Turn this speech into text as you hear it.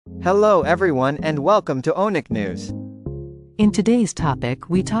Hello everyone and welcome to OHNICKNEWS. In today's topic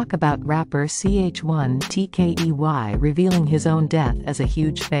we talk about rapper Ch1tkey revealing his own death as a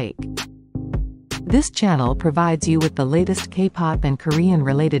huge fake. This channel provides you with the latest K-pop and Korean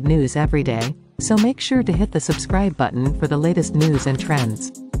related news every day, so make sure to hit the subscribe button for the latest news and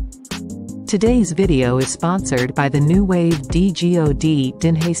trends. Today's video is sponsored by the new wave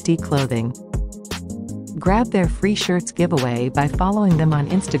OHNICKNEWS clothing. Grab their free shirts giveaway by following them on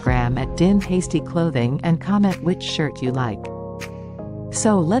Instagram at OHNICKNEWS clothing and comment which shirt you like.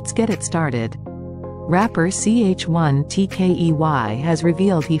 So let's get it started. Rapper Ch1tkey has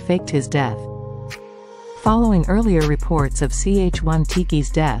revealed he faked his death. Following earlier reports of Ch1tkey's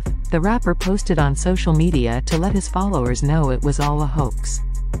death, the rapper posted on social media to let his followers know it was all a hoax.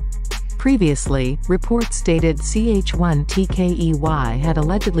 Previously, reports stated Ch1tkey had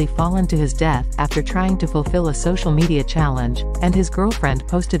allegedly fallen to his death after trying to fulfill a social media challenge, and his girlfriend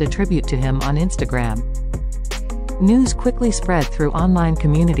posted a tribute to him on Instagram. News quickly spread through online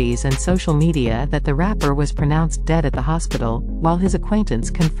communities and social media that the rapper was pronounced dead at the hospital, while his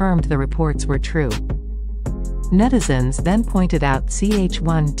acquaintance confirmed the reports were true. Netizens then pointed out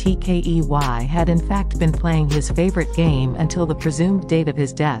Ch1tkey had in fact been playing his favorite game until the presumed date of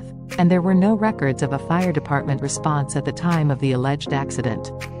his death, and there were no records of a fire department response at the time of the alleged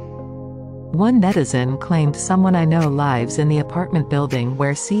accident. One netizen claimed someone I know lives in the apartment building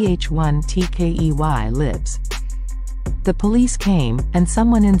where Ch1tkey lives. The police came, and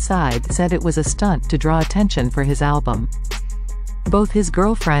someone inside said it was a stunt to draw attention for his album. Both his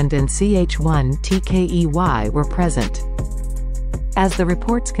girlfriend and Ch1tkey were present. As the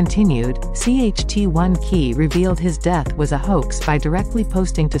reports continued, Ch1tkey revealed his death was a hoax by directly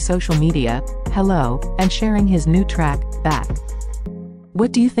posting to social media, "Hello," and sharing his new track, "Back."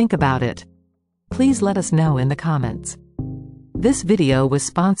 What do you think about it? Please let us know in the comments. This video was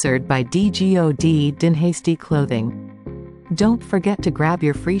sponsored by OHNICKNEWS clothing. Don't forget to grab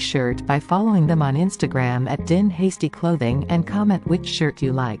your free shirt by following them on Instagram at OHNICKNEWS clothing and comment which shirt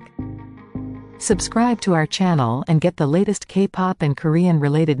you like. Subscribe to our channel and get the latest K-pop and Korean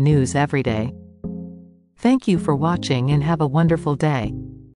related news every day. Thank you for watching and have a wonderful day.